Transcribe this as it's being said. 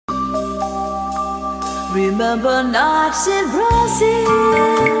Remember nights in Brazil,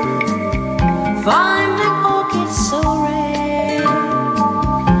 finding orchids so rare,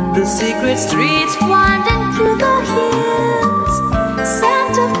 the secret streets winding through the hills,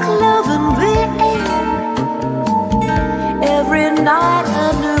 scent of clove and air. Every night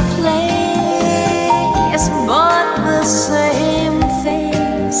a new place, but the same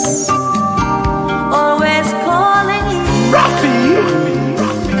face, always calling you.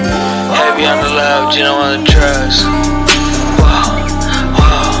 Heavy on the love, you don't wanna trust. Whoa,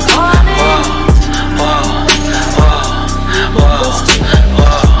 whoa, whoa, whoa, whoa,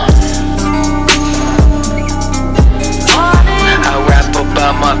 whoa, I rap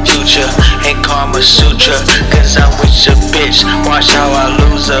about my future and Karma Sutra, cause I'm with your bitch, watch how I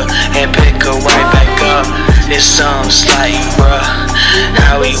lose her and pick her right back up. It's something slight, bruh,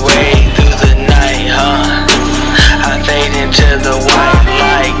 how we wade through the night, huh? I fade into the white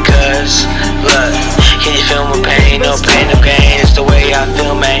light, cause look, can you feel my pain? No pain, no gain, it's the way I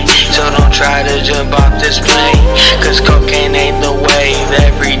feel, man. So don't try to jump off this plane, cause cocaine ain't the wave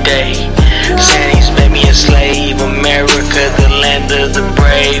every day. Sandy's made me a slave, America the land of the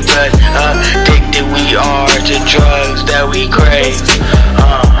brave, but addicted we are to drugs that we crave.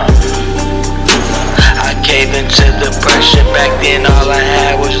 I cave into the pressure, back then all I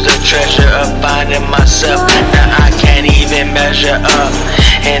had was the treasure of finding myself. Now I can't even measure up,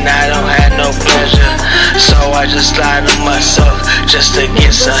 and I don't have no pleasure, so I just lie to myself just to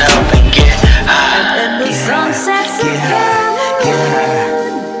get some help and get high. And the sun sets again,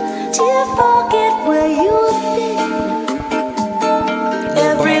 till you forget where you've been.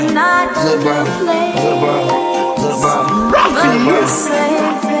 Every night a new place, but the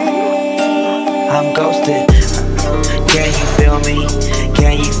same face. I'm ghosted. Can you feel me?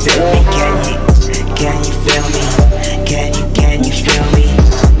 Can you feel me? Can you feel me? Can you feel me?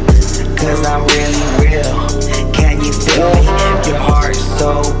 Cause I'm really real. Can you feel me? Your heart is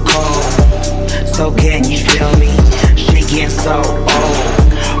so cold. So can you feel me? She getting so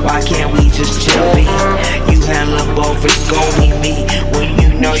old. Why can't we just chill me? You handle both, it's gon' be me. When you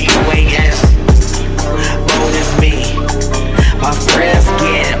know you ain't as bold as me. My friends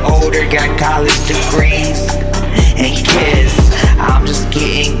getting older, got college degrees and kids. I'm just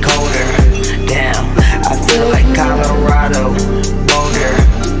getting colder. Damn, I feel like Colorado, Boulder.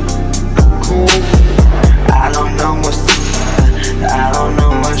 I don't know much,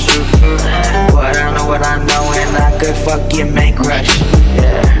 but I know what I know, and I could fuck your man crush.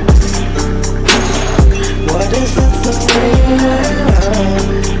 Yeah. What is it for real?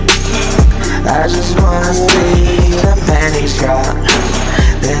 I just wanna see the panties drop,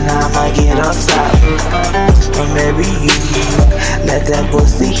 then I might get on top, or maybe you let that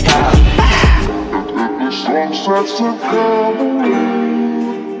pussy pop.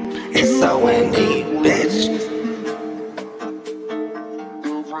 It's so windy, bitch.